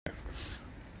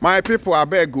My people, I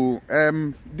beg you.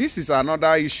 This is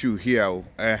another issue here.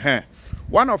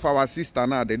 One of our sister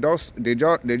now, they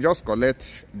just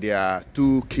collect their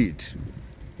two kids,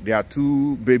 their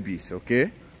two babies.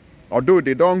 Okay, although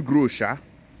they don't grow,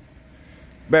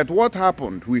 but what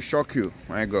happened will shock you.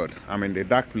 My God, I'm in the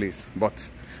dark place.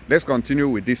 But let's continue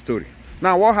with this story.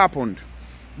 Now, what happened?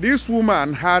 This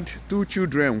woman had two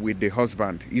children with the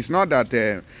husband. It's not that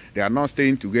they are not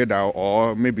staying together,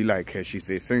 or maybe like she's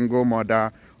a single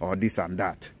mother or this and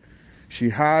that. She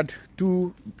had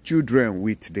two children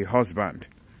with the husband.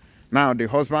 Now, the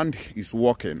husband is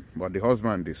working, but the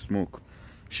husband is smoke.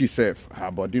 She said her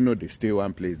body, they stay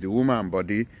one place. The woman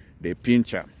body, they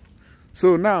pinch her.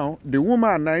 So now, the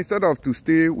woman, instead of to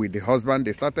stay with the husband,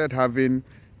 they started having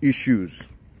issues.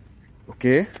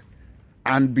 Okay?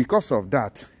 And because of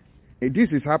that,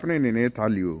 this is happening in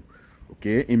Italy,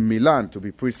 okay, in Milan to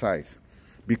be precise.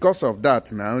 Because of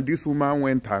that, now this woman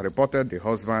went and reported the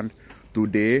husband to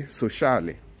the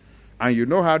sociale. And you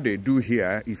know how they do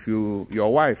here. If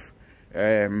your wife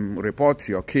reports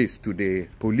your case to the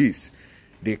police,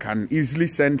 they can easily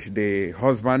send the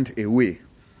husband away,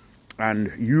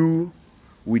 and you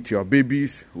with your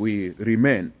babies will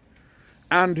remain.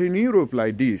 And in Europe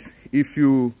like this, if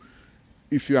you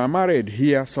are married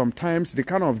here, sometimes the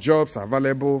kind of jobs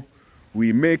available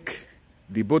will make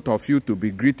the both of you to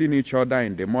be greeting each other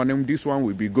in the morning. This one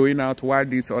will be going out while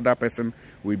this other person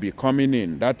will be coming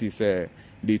in. That is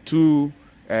the two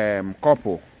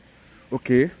couple.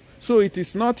 Okay, so it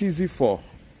is not easy for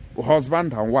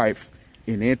husband and wife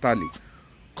in Italy.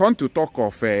 Come to talk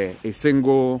of a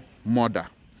single mother.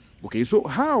 Okay, so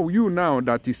how you now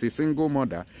that is a single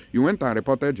mother, you went and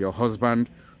reported your husband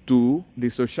to the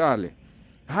sociale?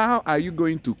 How are you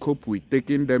going to cope with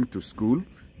taking them to school,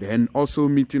 then also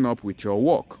meeting up with your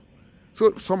work?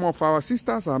 So some of our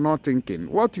sisters are not thinking.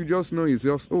 What you just know is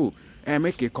just,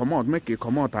 make a come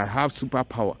out, I have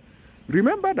superpower.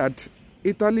 Remember that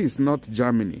Italy is not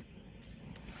Germany.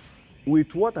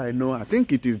 With what I know, I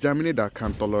think it is Germany that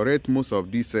can tolerate most of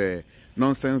this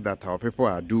nonsense that our people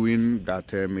are doing,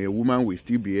 that a woman will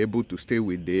still be able to stay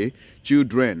with the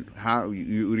children. How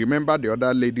you remember the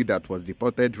other lady that was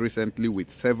deported recently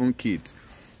with 7 kids.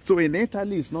 So in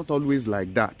Italy, it's not always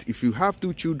like that. If you have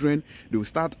 2 children, they will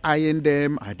start eyeing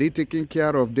them. Are they taking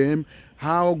care of them?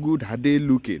 How good are they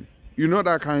looking? You know,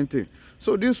 that kind of thing.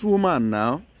 So this woman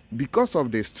now, because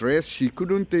of the stress, she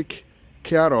couldn't take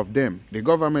care of them. The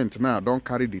government now don't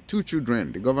carry the 2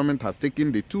 children. The government has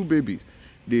taken the 2 babies,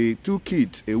 the 2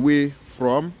 kids away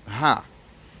from her.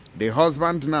 The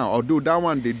husband now, although that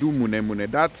one they do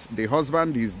mune, that the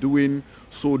husband is doing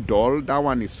so dull. That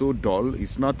one is so dull.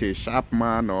 It's not a sharp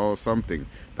man or something.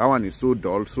 That one is so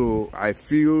dull. So I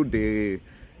feel the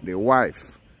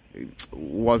wife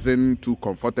wasn't too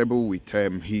comfortable with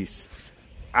his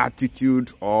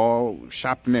attitude or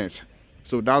sharpness.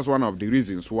 So that's one of the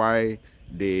reasons why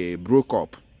they broke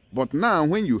up. But now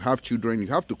when you have children, you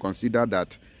have to consider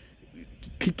that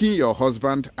kicking your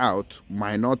husband out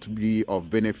might not be of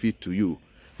benefit to you.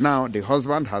 Now the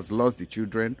husband has lost the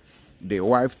children, the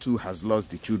wife too has lost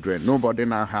the children. Nobody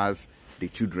now has the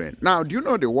children. Now, do you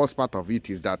know the worst part of it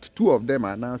is that 2 of them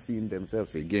are now seeing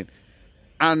themselves again.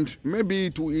 And maybe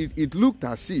it looked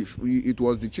as if it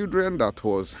was the children that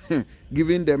was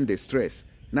giving them the stress.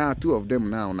 Now 2 of them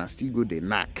now still go the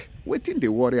knack. Waiting they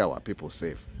worry our people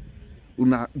safe.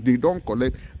 They don't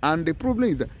collect. And the problem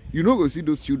is that you don't go see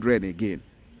those children again.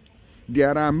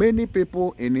 There are many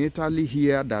people in Italy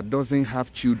here that doesn't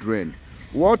have children.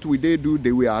 What will they do?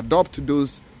 They will adopt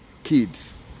those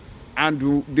kids.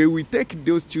 And they will take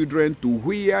those children to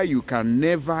where you can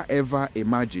never ever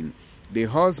imagine. The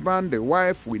husband, the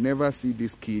wife will never see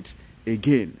these kids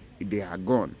again. They are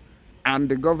gone. And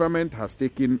the government has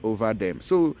taken over them.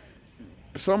 So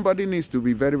somebody needs to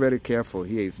be very, very careful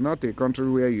here. It's not a country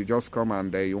where you just come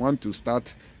and you want to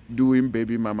start doing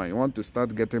baby mama. You want to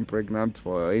start getting pregnant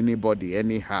for anybody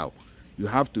anyhow. You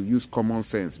have to use common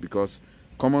sense, because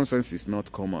common sense is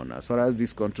not common as far as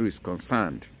this country is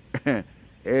concerned.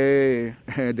 They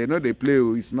know they play.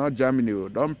 It's not Germany.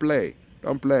 Don't play.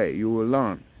 Don't play. You will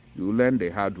learn. You will learn the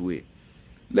hard way.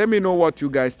 Let me know what you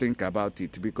guys think about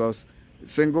it, because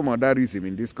single motherism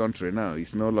in this country now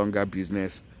is no longer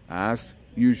business as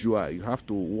usual. You have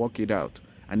to work it out.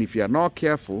 And if you are not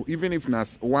careful, even if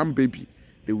there's one baby,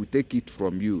 they will take it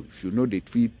from you if you know they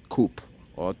fit cope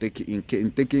or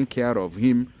in taking care of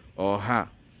him or her.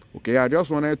 Okay, I just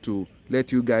wanted to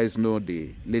let you guys know the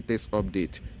latest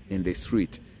update in the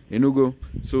street. Enugu.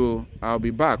 So I'll be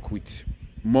back with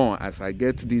more as I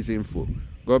get this info.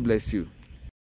 God bless you.